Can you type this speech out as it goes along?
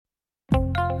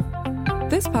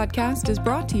This podcast is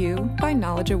brought to you by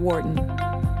Knowledge at Wharton.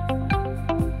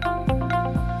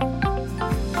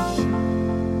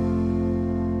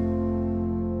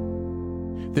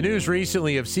 The news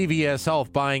recently of CVS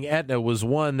Health buying Aetna was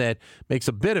one that makes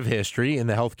a bit of history in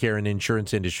the healthcare and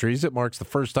insurance industries. It marks the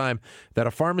first time that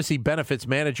a pharmacy benefits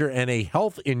manager and a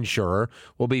health insurer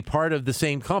will be part of the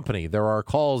same company. There are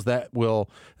calls that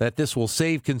this will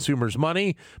save consumers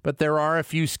money, but there are a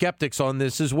few skeptics on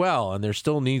this as well, and there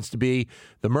still needs to be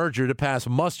the merger to pass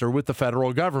muster with the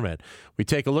federal government. We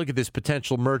take a look at this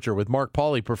potential merger with Mark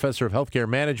Pauly, professor of healthcare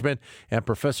management and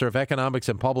professor of economics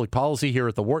and public policy here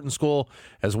at the Wharton School,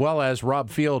 as well as Rob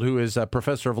Field, who is a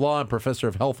professor of law and professor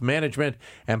of health management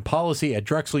and policy at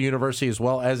Drexel University, as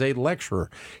well as a lecturer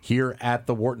here at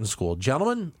the Wharton School.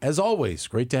 Gentlemen, as always,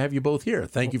 great to have you both here.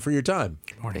 Thank you for your time.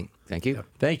 Good morning. Thank you.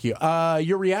 Thank you.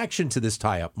 Your reaction to this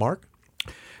tie-up, Mark?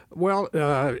 Well,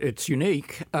 it's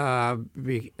unique, and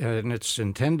it's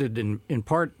intended in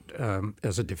part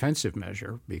as a defensive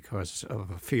measure because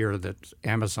of a fear that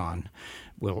Amazon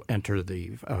will enter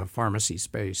the pharmacy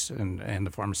space and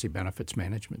the pharmacy benefits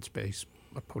management space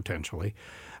potentially.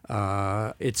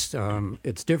 It's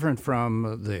different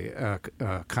from the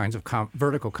kinds of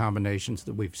vertical combinations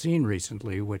that we've seen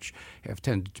recently, which have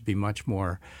tended to be much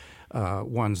more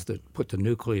ones that put the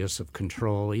nucleus of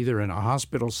control either in a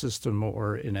hospital system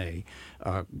or in a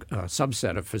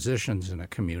subset of physicians in a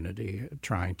community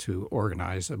trying to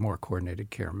organize a more coordinated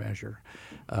care measure.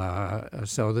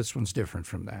 So this one's different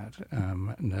from that.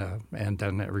 And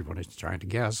then everybody's trying to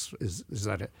guess, is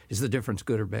the difference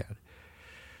good or bad?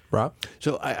 Rob?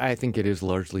 So I think it is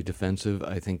largely defensive.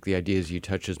 I think the idea is you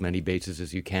touch as many bases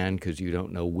as you can because you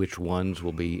don't know which ones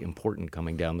will be important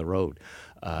coming down the road.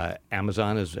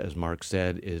 Amazon, as Mark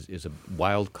said, is a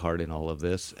wild card in all of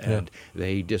this, and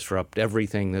they disrupt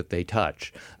everything that they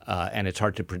touch, and it's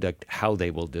hard to predict how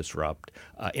they will disrupt.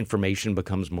 Information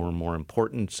becomes more and more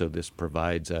important, so this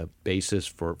provides a basis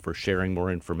for sharing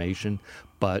more information.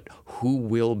 But who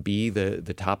will be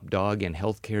the top dog in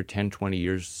healthcare 10, 20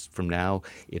 years from now?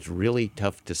 It's really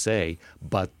tough to say,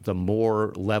 but the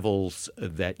more levels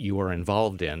that you are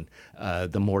involved in,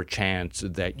 the more chance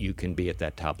that you can be at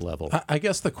that top level. I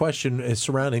guess the question is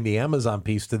surrounding the Amazon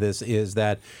piece to this is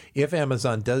that if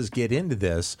Amazon does get into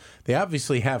this, they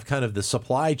obviously have kind of the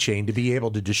supply chain to be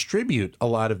able to distribute a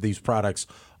lot of these products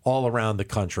all around the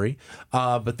country.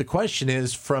 But the question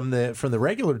is, from the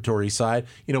regulatory side,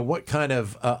 what kind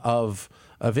of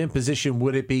imposition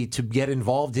would it be to get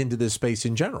involved into this space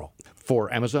in general?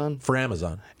 For Amazon? For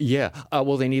Amazon. Yeah.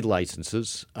 Well, they need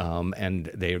licenses,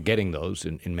 and they are getting those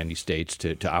in many states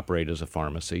to operate as a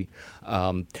pharmacy.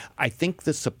 I think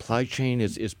the supply chain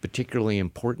is particularly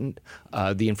important.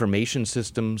 The information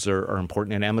systems are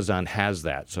important, and Amazon has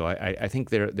that. So I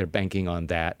think they're banking on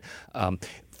that.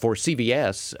 For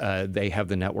CVS, they have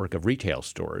the network of retail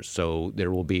stores, so there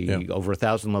will be over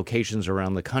 1,000 locations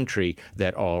around the country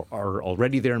that are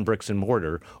already there in bricks and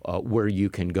mortar where you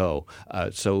can go.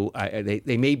 So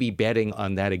they may be betting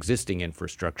on that existing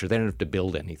infrastructure. They don't have to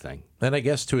build anything. And I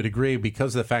guess to a degree,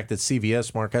 because of the fact that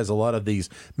CVS, Mark, has a lot of these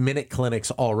minute clinics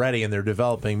already and they're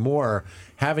developing more,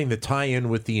 having the tie-in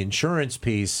with the insurance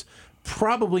piece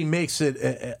probably makes it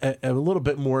a little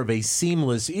bit more of a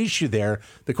seamless issue there.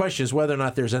 The question is whether or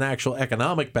not there's an actual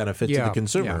economic benefit to the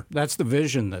consumer. Yeah. That's the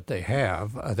vision that they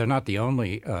have. They're not the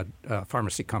only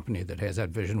pharmacy company that has that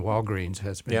vision. Walgreens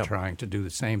has been trying to do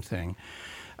the same thing.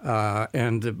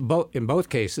 And in both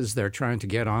cases, they're trying to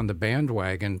get on the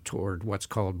bandwagon toward what's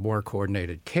called more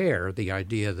coordinated care, the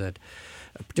idea that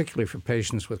particularly for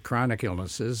patients with chronic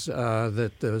illnesses,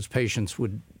 that those patients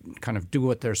would kind of do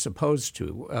what they're supposed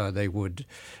to. They would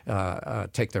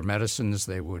take their medicines,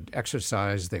 they would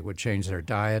exercise, they would change their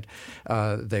diet,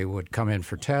 they would come in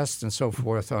for tests and so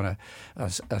forth on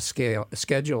a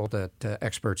schedule that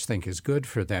experts think is good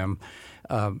for them.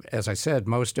 As I said,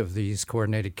 most of these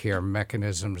coordinated care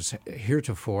mechanisms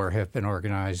heretofore have been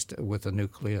organized with a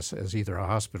nucleus as either a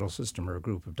hospital system or a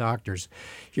group of doctors.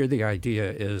 Here the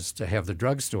idea is to have the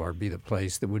drugstore be the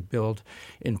place that would build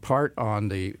in part on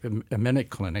the minute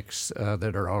clinics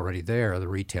that are already there, the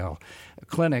retail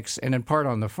clinics, and in part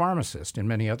on the pharmacist. In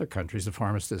many other countries, the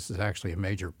pharmacist is actually a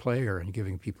major player in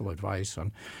giving people advice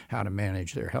on how to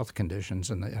manage their health conditions,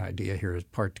 and the idea here is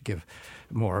part to give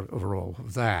more of a role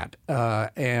of that.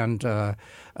 And as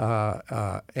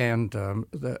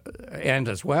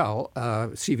well,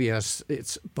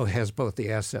 CVS has both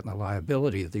the asset and the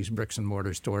liability of these bricks and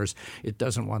mortar stores. It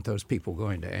doesn't want those people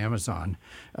going to Amazon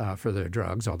for their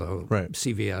drugs, although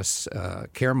CVS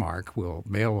Caremark will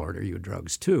mail order you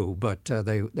drugs too, but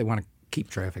they want to keep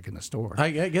traffic in the store.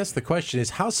 I guess the question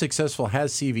is, how successful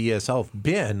has CVS Health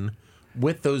been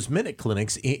with those Minute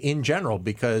clinics in general,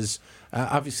 because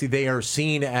obviously they are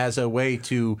seen as a way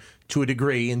to a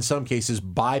degree, in some cases,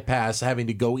 bypass having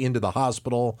to go into the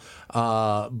hospital.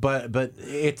 But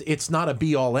it's not a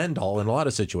be-all, end-all in a lot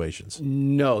of situations.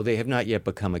 No, they have not yet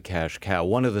become a cash cow.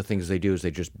 One of the things they do is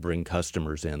they just bring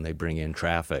customers in. They bring in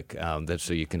traffic. That's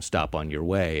so you can stop on your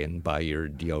way and buy your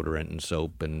deodorant and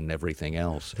soap and everything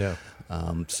else. Yeah.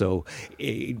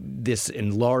 This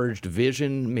enlarged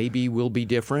vision maybe will be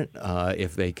different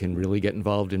if they can really get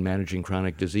involved in managing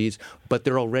chronic disease, but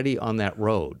they're already on that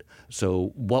road.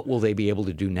 So what will they be able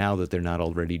to do now that they're not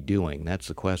already doing? That's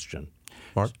the question.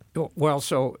 Mark? Well,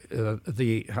 so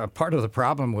the part of the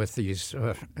problem with these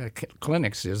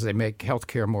clinics is they make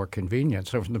healthcare more convenient.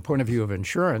 So from the point of view of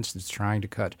insurance that's trying to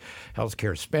cut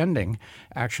healthcare spending,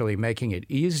 actually making it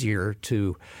easier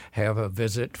to have a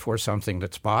visit for something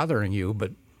that's bothering you,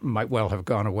 but might well have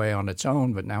gone away on its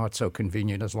own, but now it's so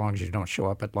convenient as long as you don't show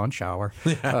up at lunch hour.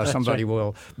 Somebody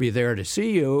will be there to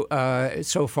see you.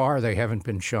 So far, they haven't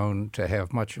been shown to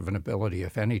have much of an ability,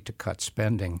 if any, to cut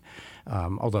spending,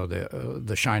 although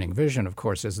the shining vision, of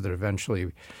course, is that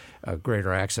eventually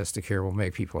greater access to care will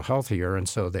make people healthier, and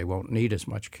so they won't need as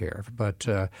much care. But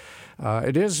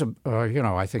it is,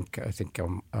 I think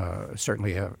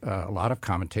certainly a lot of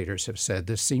commentators have said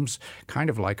this seems kind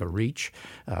of like a reach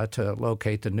to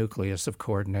locate the nucleus of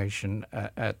coordination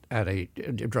at a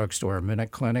drugstore or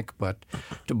Minute clinic. But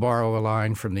to borrow a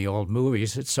line from the old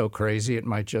movies, it's so crazy it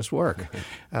might just work.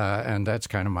 And that's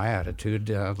kind of my attitude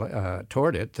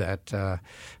toward it, that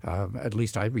at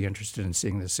least I'd be interested in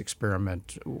seeing this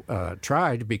experiment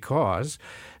tried, because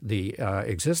the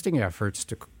existing efforts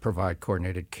to provide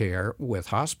coordinated care with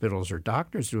hospitals or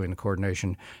doctors doing the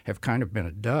coordination have kind of been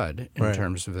a dud in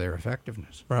terms of their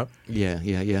effectiveness. Right.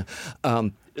 Yeah.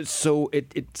 So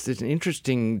it's an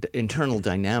interesting internal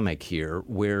dynamic here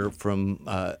where from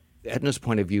Aetna's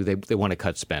point of view, they want to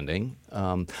cut spending.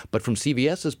 But from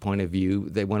CVS's point of view,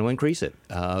 they want to increase it.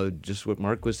 Just what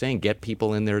Mark was saying, get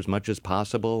people in there as much as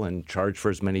possible and charge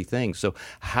for as many things. So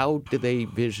how do they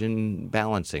vision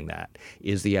balancing that?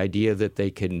 Is the idea that they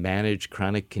can manage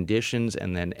chronic conditions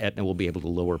and then Aetna will be able to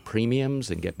lower premiums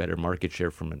and get better market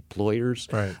share from employers?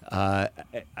 Right.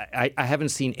 I haven't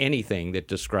seen anything that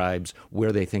describes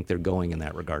where they think they're going in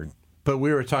that regard. But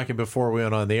we were talking before we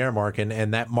went on the air, Mark,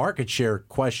 and that market share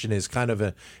question is kind of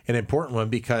an important one,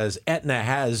 because Aetna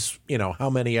has, how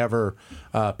many ever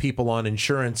people on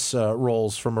insurance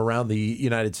rolls from around the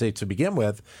United States to begin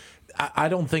with. I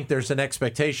don't think there's an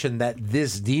expectation that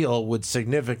this deal would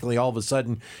significantly, all of a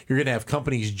sudden, you're going to have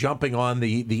companies jumping on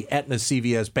the Aetna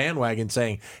CVS bandwagon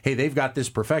saying, hey, they've got this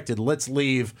perfected. Let's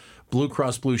leave Blue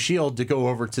Cross Blue Shield to go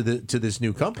over to this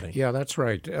new company. Yeah, that's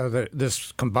right.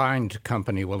 This combined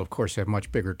company will, of course, have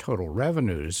much bigger total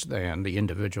revenues than the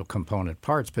individual component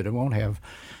parts, but it won't have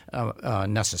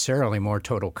necessarily more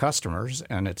total customers,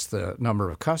 and it's the number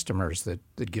of customers that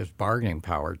gives bargaining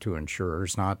power to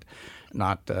insurers, not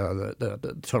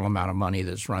the total amount of money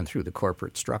that's run through the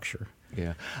corporate structure.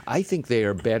 Yeah, I think they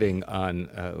are betting on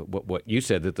what you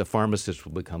said, that the pharmacist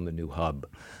will become the new hub.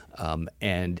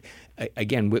 And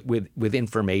again, with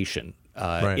information,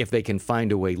 if they can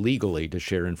find a way legally to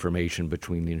share information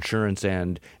between the insurance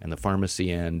end and the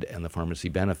pharmacy end and the pharmacy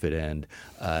benefit end,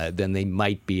 then they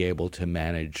might be able to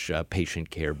manage patient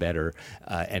care better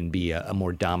and be a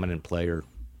more dominant player.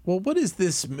 Well, what does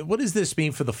this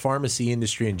mean for the pharmacy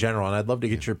industry in general? And I'd love to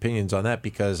get your opinions on that,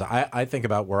 because I think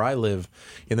about where I live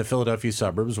in the Philadelphia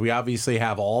suburbs. We obviously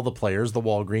have all the players, the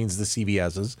Walgreens, the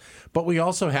CVS's, but we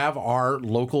also have our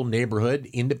local neighborhood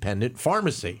independent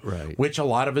pharmacy, right, which a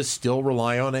lot of us still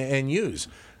rely on and use.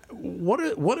 What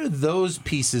are those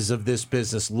pieces of this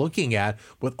business looking at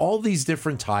with all these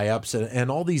different tie-ups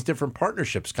and all these different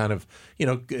partnerships kind of,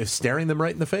 staring them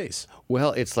right in the face?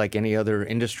 Well, it's like any other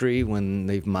industry when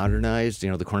they've modernized,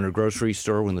 the corner grocery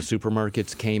store, when the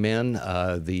supermarkets came in,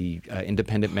 the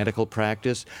independent medical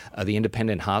practice, the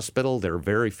independent hospital. There are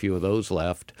very few of those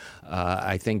left.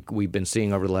 I think we've been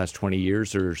seeing over the last 20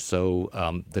 years or so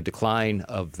the decline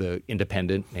of the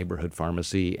independent neighborhood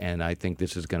pharmacy, and I think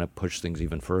this is going to push things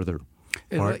even further.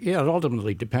 It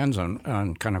ultimately depends on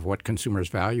kind of what consumers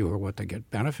value or what they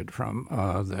get benefit from.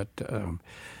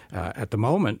 At the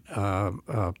moment,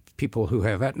 people who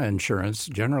have Aetna insurance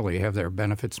generally have their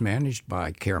benefits managed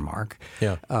by Caremark.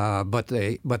 Yeah. But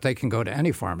they can go to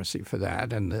any pharmacy for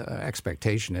that, and the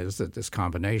expectation is that this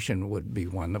combination would be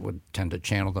one that would tend to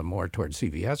channel them more towards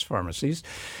CVS pharmacies.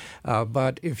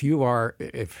 But if you are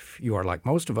like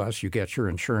most of us, you get your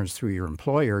insurance through your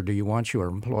employer. Do you want your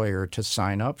employer to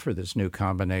sign up for this new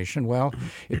combination? Well,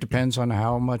 it depends on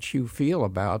how much you feel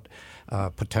about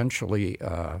potentially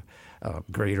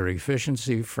greater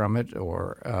efficiency from it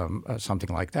or something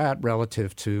like that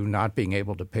relative to not being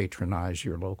able to patronize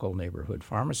your local neighborhood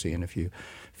pharmacy. And if you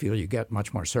feel you get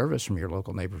much more service from your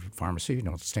local neighborhood pharmacy, you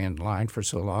don't stand in line for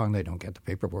so long, they don't get the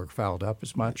paperwork filed up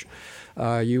as much,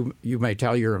 you may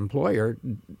tell your employer,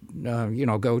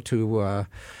 go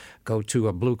to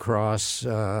a Blue Cross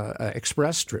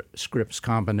Express Scripts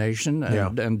combination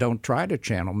and don't try to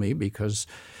channel me because,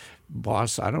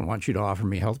 boss, I don't want you to offer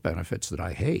me health benefits that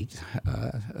I hate.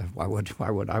 Why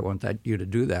would I want you to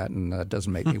do that? And that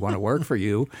doesn't make me want to work for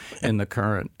you in the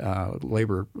current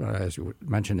labor, as you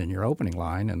mentioned in your opening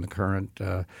line, in the current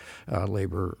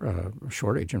labor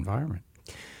shortage environment.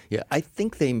 Yeah, I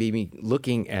think they may be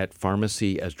looking at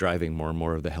pharmacy as driving more and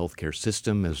more of the healthcare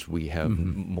system as we have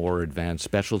more advanced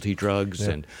specialty drugs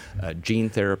and gene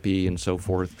therapy and so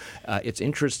forth. It's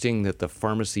interesting that the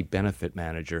pharmacy benefit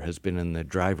manager has been in the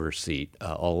driver's seat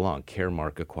all along.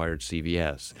 Caremark acquired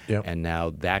CVS, and now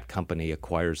that company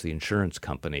acquires the insurance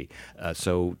company.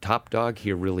 So top dog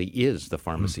here really is the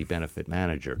pharmacy benefit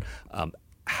manager.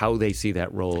 How they see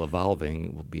that role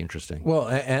evolving will be interesting. Well,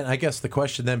 and I guess the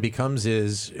question then becomes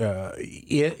is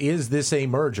this a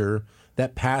merger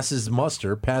that passes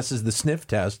muster, passes the sniff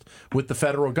test with the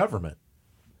federal government?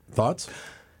 Thoughts?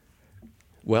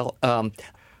 Well,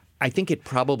 I think it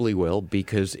probably will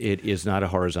because it is not a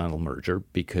horizontal merger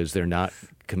because they're not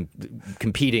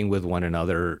competing with one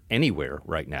another anywhere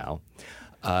right now.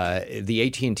 The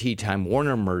AT&T Time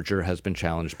Warner merger has been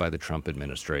challenged by the Trump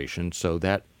administration, so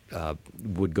that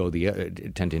would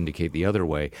tend to indicate the other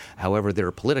way. However, there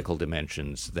are political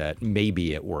dimensions that may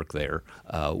be at work there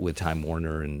with Time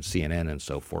Warner and CNN and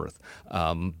so forth.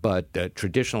 But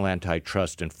traditional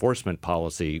antitrust enforcement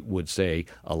policy would say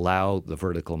allow the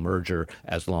vertical merger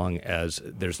as long as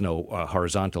there's no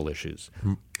horizontal issues.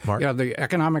 Mark? Yeah, the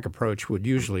economic approach would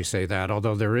usually say that,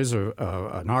 although there is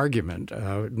an argument,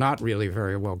 not really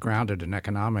very well grounded in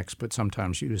economics, but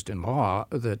sometimes used in law,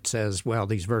 that says, well,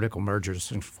 these vertical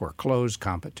mergers foreclose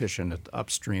competition at the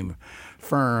upstream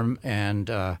firm,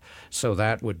 and so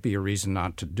that would be a reason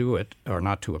not to do it or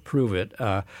not to approve it.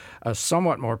 A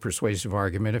somewhat more persuasive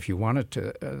argument, if you wanted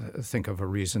to think of a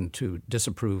reason to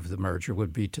disapprove the merger,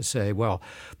 would be to say, well,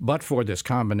 but for this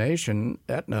combination,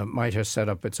 Aetna might have set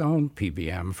up its own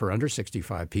PBM for under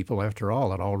 65 people. After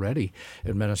all, it already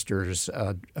administers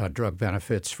drug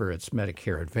benefits for its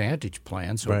Medicare Advantage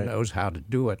plan, so it knows how to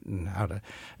do it and how to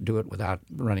do it without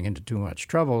running into too much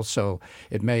trouble. So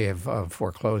it may have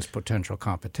foreclosed potential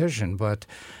competition, but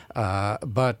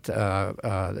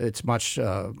it's much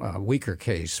weaker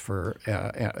case for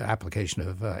application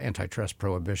of antitrust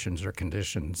prohibitions or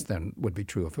conditions than would be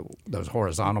true if those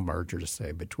horizontal mergers,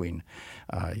 say, between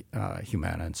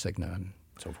Humana and Cigna and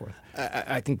so forth.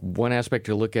 I think one aspect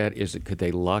to look at is could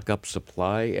they lock up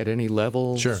supply at any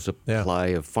level? Sure. Supply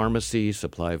of pharmacy,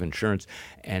 supply of insurance.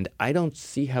 And I don't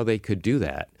see how they could do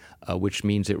that, which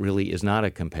means it really is not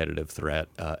a competitive threat,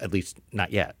 at least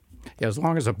not yet. Yeah, as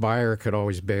long as a buyer could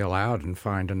always bail out and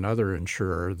find another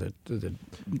insurer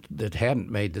that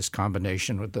hadn't made this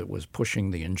combination that was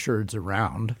pushing the insureds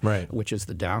around, which is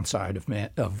the downside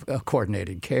of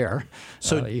coordinated care.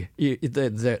 So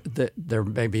there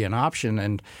may be an option,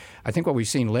 and I think what we've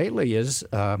seen lately is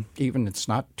even it's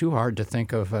not too hard to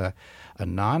think of a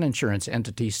non-insurance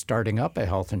entity starting up a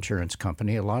health insurance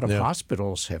company. A lot of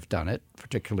hospitals have done it,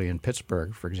 particularly in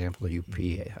Pittsburgh, for example, the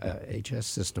UPHS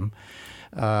system.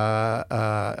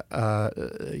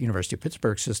 University of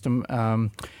Pittsburgh system,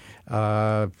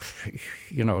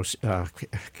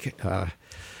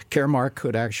 Caremark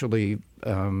could actually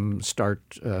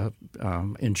start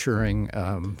insuring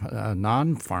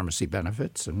non-pharmacy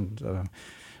benefits, and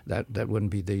that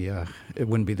wouldn't be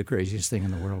the craziest thing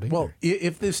in the world either. Well,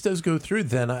 if this does go through,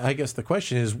 then I guess the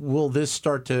question is, will this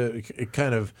start to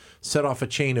kind of set off a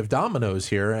chain of dominoes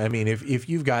here? I mean, if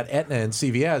you've got Aetna and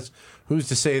CVS, who's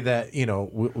to say that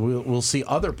we'll see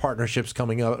other partnerships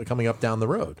coming up down the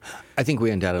road? I think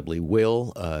we undoubtedly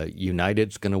will.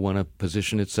 United's going to want to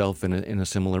position itself in a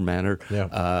similar manner.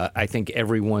 I think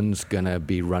everyone's going to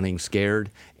be running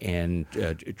scared and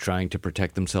trying to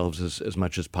protect themselves as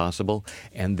much as possible.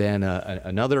 And then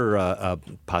another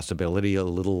possibility, a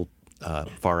little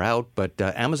far out, but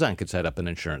Amazon could set up an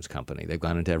insurance company. They've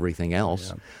gone into everything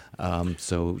else.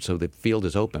 So the field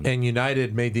is open. And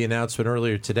United made the announcement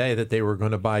earlier today that they were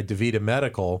going to buy DaVita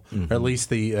Medical, or at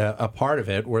least a part of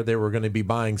it, where they were going to be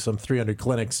buying some 300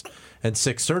 clinics and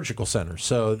 6 surgical centers.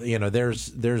 So,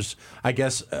 there's I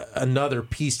guess, another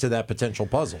piece to that potential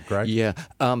puzzle, correct? Yeah.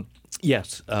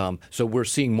 Yes. So we're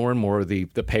seeing more and more of the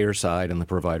payer side and the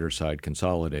provider side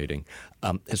consolidating.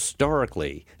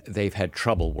 Historically, they've had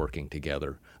trouble working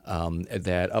together.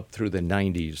 That up through the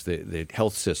 90s, the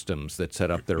health systems that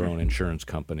set up their own insurance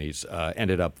companies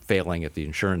ended up failing at the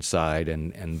insurance side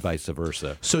and vice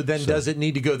versa. So then does it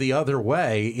need to go the other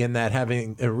way in that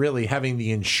having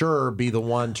the insurer be the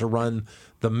one to run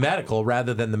the medical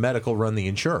rather than the medical run the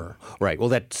insurer? Right. Well,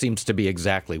 that seems to be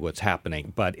exactly what's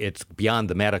happening, but it's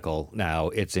beyond the medical now.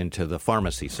 It's into the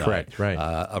pharmacy side. Correct, right.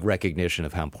 A recognition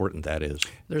of how important that is.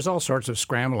 There's all sorts of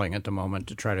scrambling at the moment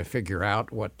to try to figure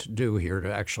out what to do here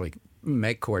to actually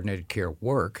make coordinated care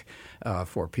work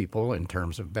for people in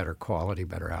terms of better quality,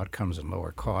 better outcomes, and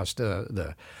lower cost.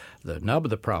 The nub of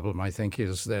the problem, I think,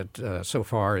 is that so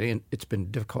far it's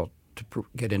been difficult to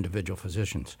get individual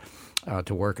physicians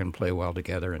to work and play well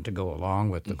together and to go along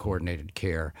with the coordinated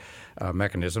care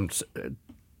mechanisms.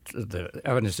 The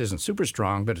evidence isn't super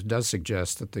strong, but it does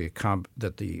suggest that the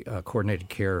coordinated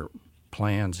care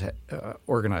plans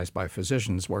organized by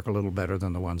physicians work a little better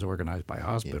than the ones organized by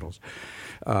hospitals.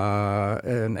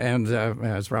 And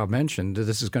as Rob mentioned,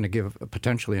 this is going to give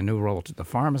potentially a new role to the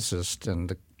pharmacist, and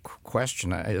the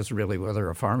question is really whether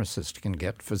a pharmacist can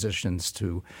get physicians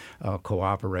to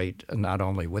cooperate not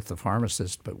only with the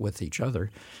pharmacist but with each other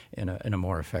in a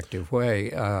more effective way.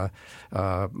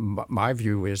 My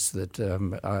view is that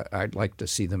I'd like to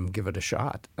see them give it a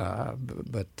shot,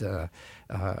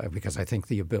 because I think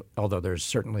although there's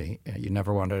certainly you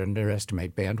never want to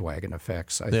underestimate bandwagon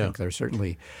effects. I think there's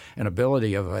certainly an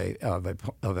ability of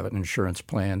an insurance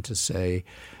plan to say,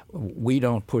 we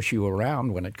don't push you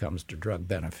around when it comes to drug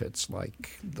benefits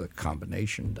like the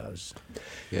combination does.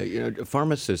 Yeah,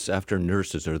 pharmacists, after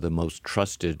nurses, are the most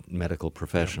trusted medical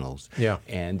professionals. Yeah.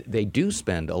 And they do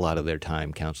spend a lot of their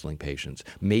time counseling patients,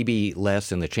 maybe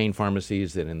less in the chain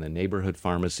pharmacies than in the neighborhood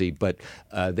pharmacy, but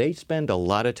they spend a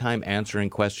lot of time answering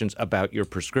questions about your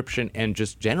prescription, and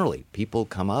just generally, people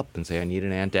come up and say, I need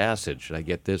an antacid. Should I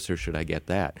get this or should I get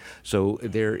that? So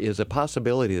there is a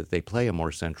possibility that they play a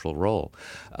more central role.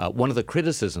 One of the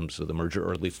criticisms of the merger,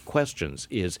 or at least questions,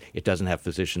 is it doesn't have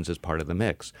physicians as part of the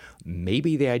mix.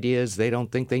 Maybe the idea is they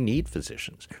don't think they need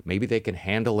physicians. Maybe they can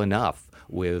handle enough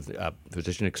with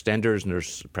physician extenders,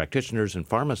 nurse practitioners, and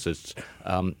pharmacists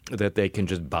that they can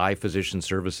just buy physician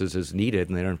services as needed,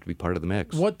 and they don't have to be part of the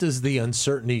mix. What does the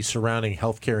uncertainty surrounding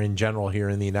healthcare in general here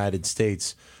in the United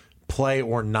States play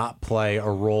or not play a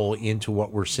role into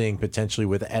what we're seeing potentially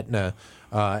with Aetna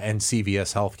and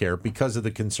CVS Healthcare because of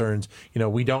the concerns?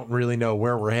 We don't really know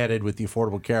where we're headed with the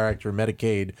Affordable Care Act or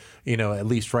Medicaid, at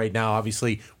least right now.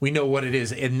 Obviously, we know what it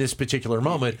is in this particular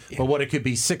moment, but what it could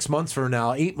be 6 months from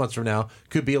now, 8 months from now,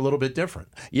 could be a little bit different.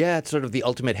 Yeah, it's sort of the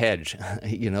ultimate hedge.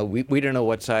 We don't know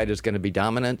what side is going to be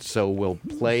dominant, so we'll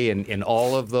play in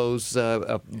all of those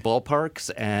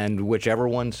ballparks, and whichever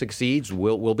one succeeds,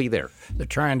 we'll be there. They're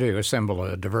trying to assemble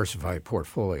a diversified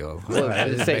portfolio.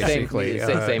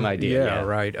 Same idea. Yeah.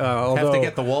 Right. Have to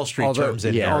get the Wall Street terms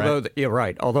in. Yeah, right? You're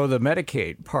right. Although the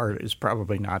Medicaid part is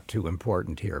probably not too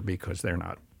important here because they're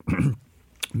not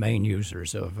main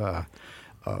users of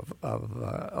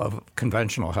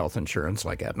conventional health insurance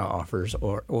like Aetna offers,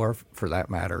 or for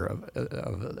that matter,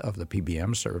 of the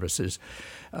PBM services.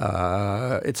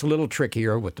 It's a little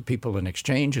trickier with the people in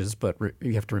exchanges, but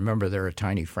you have to remember they're a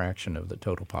tiny fraction of the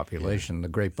total population. Yeah. The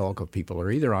great bulk of people are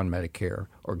either on Medicare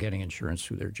or getting insurance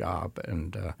through their job,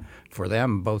 and for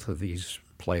them, both of these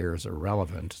players are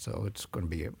relevant. So it's going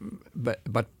to be,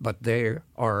 but they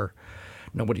are.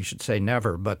 Nobody should say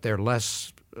never, but they're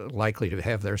less likely to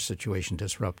have their situation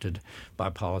disrupted by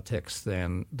politics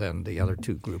than the other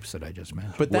two groups that I just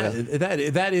mentioned. But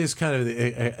that is kind of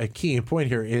a key point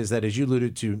here, is that, as you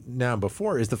alluded to now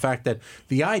before, is the fact that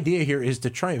the idea here is to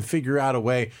try and figure out a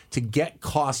way to get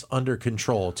costs under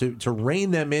control, to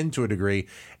rein them in to a degree,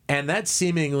 and that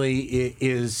seemingly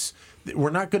is.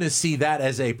 We're not going to see that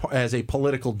as a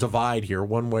political divide here,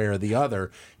 one way or the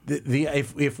other.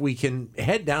 If we can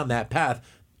head down that path,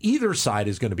 either side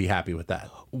is going to be happy with that.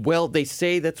 Well, they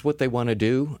say that's what they want to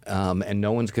do, and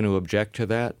no one's going to object to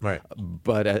that. Right.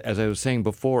 But as I was saying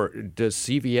before, does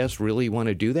CVS really want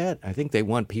to do that? I think they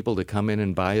want people to come in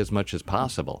and buy as much as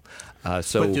possible. But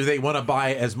do they want to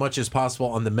buy as much as possible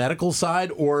on the medical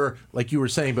side, or, like you were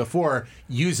saying before,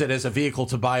 use it as a vehicle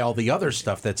to buy all the other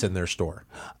stuff that's in their store?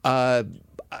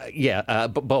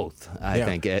 But both, I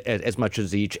think, as much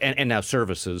as each, and now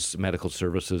services, medical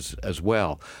services as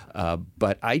well.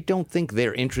 But I don't think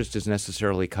their interest is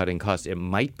necessarily cutting costs. It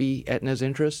might be Aetna's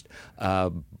interest,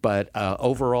 but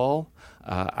overall,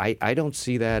 I don't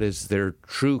see that as their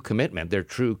true commitment. Their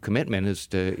true commitment is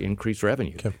to increase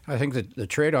revenue. Okay. I think that the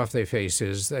trade-off they face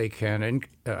is they can.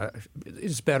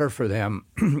 It's better for them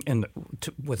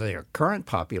with their current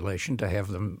population to have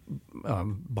them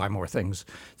buy more things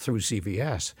through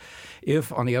CVS.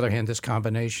 If, on the other hand, this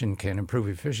combination can improve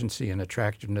efficiency and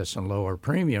attractiveness and lower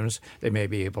premiums, they may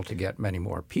be able to get many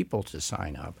more people to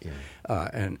sign up. Yeah.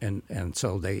 And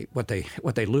so what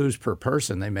they lose per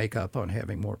person, they make up on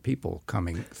having more people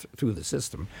coming through the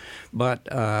system. But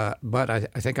I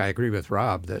think I agree with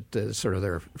Rob that sort of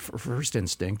their first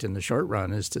instinct in the short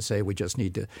run is to say we just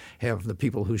need to have the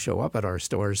people who show up at our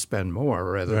stores spend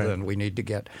more rather than we need to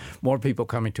get more people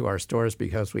coming to our stores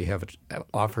because we have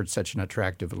offered such an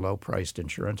attractive low-priced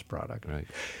insurance product. Right.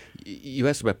 You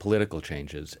asked about political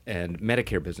changes, and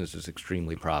Medicare business is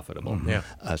extremely profitable. Mm-hmm.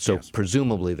 Yeah. So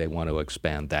presumably they want to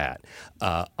expand that.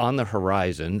 On the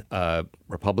horizon,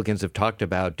 Republicans have talked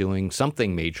about doing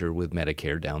something major with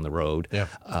Medicare down the road. Yeah.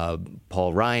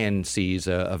 Paul Ryan sees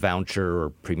a voucher or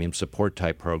premium support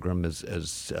type program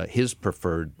as his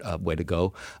preferred way to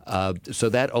go. So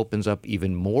that opens up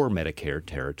even more Medicare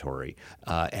territory.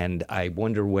 And I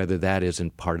wonder whether that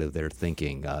isn't part of their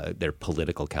thinking, their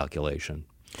political calculation.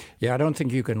 Yeah, I don't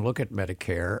think you can look at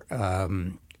Medicare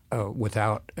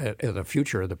without the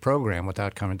future of the program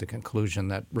without coming to the conclusion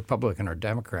that Republican or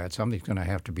Democrat, something's going to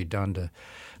have to be done to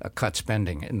cut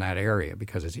spending in that area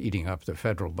because it's eating up the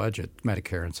federal budget,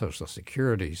 Medicare and Social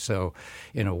Security. So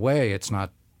in a way, it's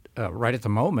not right at the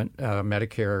moment,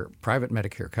 Medicare, private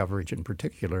Medicare coverage in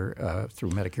particular,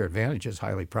 through Medicare Advantage is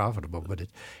highly profitable, but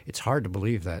it's hard to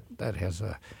believe that that has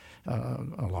a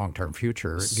long-term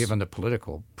future given the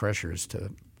political pressures to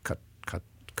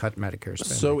cut Medicare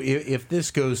spending. So if this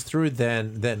goes through,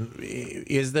 then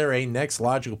is there a next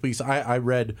logical piece? I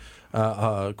read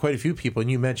quite a few people, and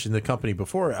you mentioned the company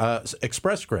before,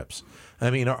 Express Scripts.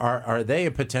 I mean, are they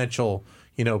a potential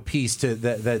piece to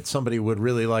that somebody would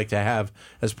really like to have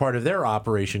as part of their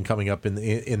operation coming up in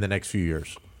the next few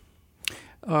years?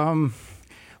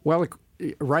 Well,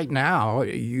 right now,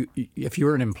 if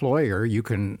you're an employer, you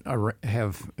can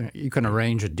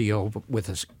arrange a deal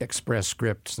with Express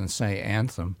Scripts and say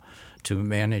Anthem to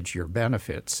manage your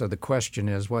benefits. So the question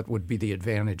is, what would be the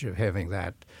advantage of having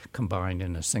that combined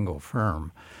in a single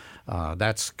firm?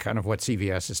 That's kind of what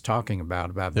CVS is talking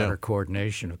about better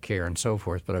coordination of care and so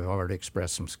forth, but I've already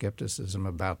expressed some skepticism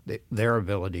about their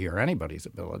ability or anybody's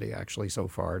ability actually so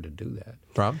far to do that.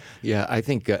 Rob? Yeah, I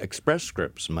think Express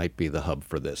Scripts might be the hub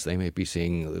for this. They may be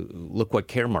seeing, look what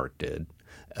Caremark did.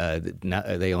 Now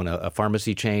they own a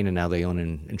pharmacy chain, and now they own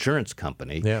an insurance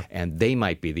company, and they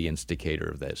might be the instigator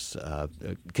of this,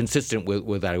 consistent with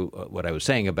what I was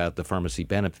saying about the pharmacy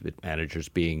benefit managers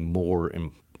being more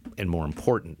and more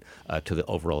important to the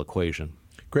overall equation.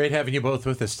 Great having you both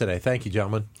with us today. Thank you,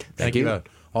 gentlemen. Thank you. Both.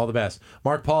 All the best.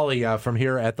 Mark Pauly from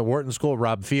here at the Wharton School,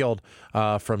 Rob Field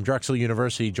from Drexel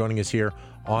University joining us here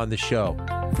on the show.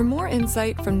 For more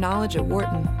insight from Knowledge at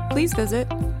Wharton, please visit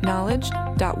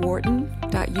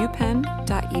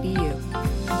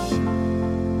knowledge.wharton.upenn.edu.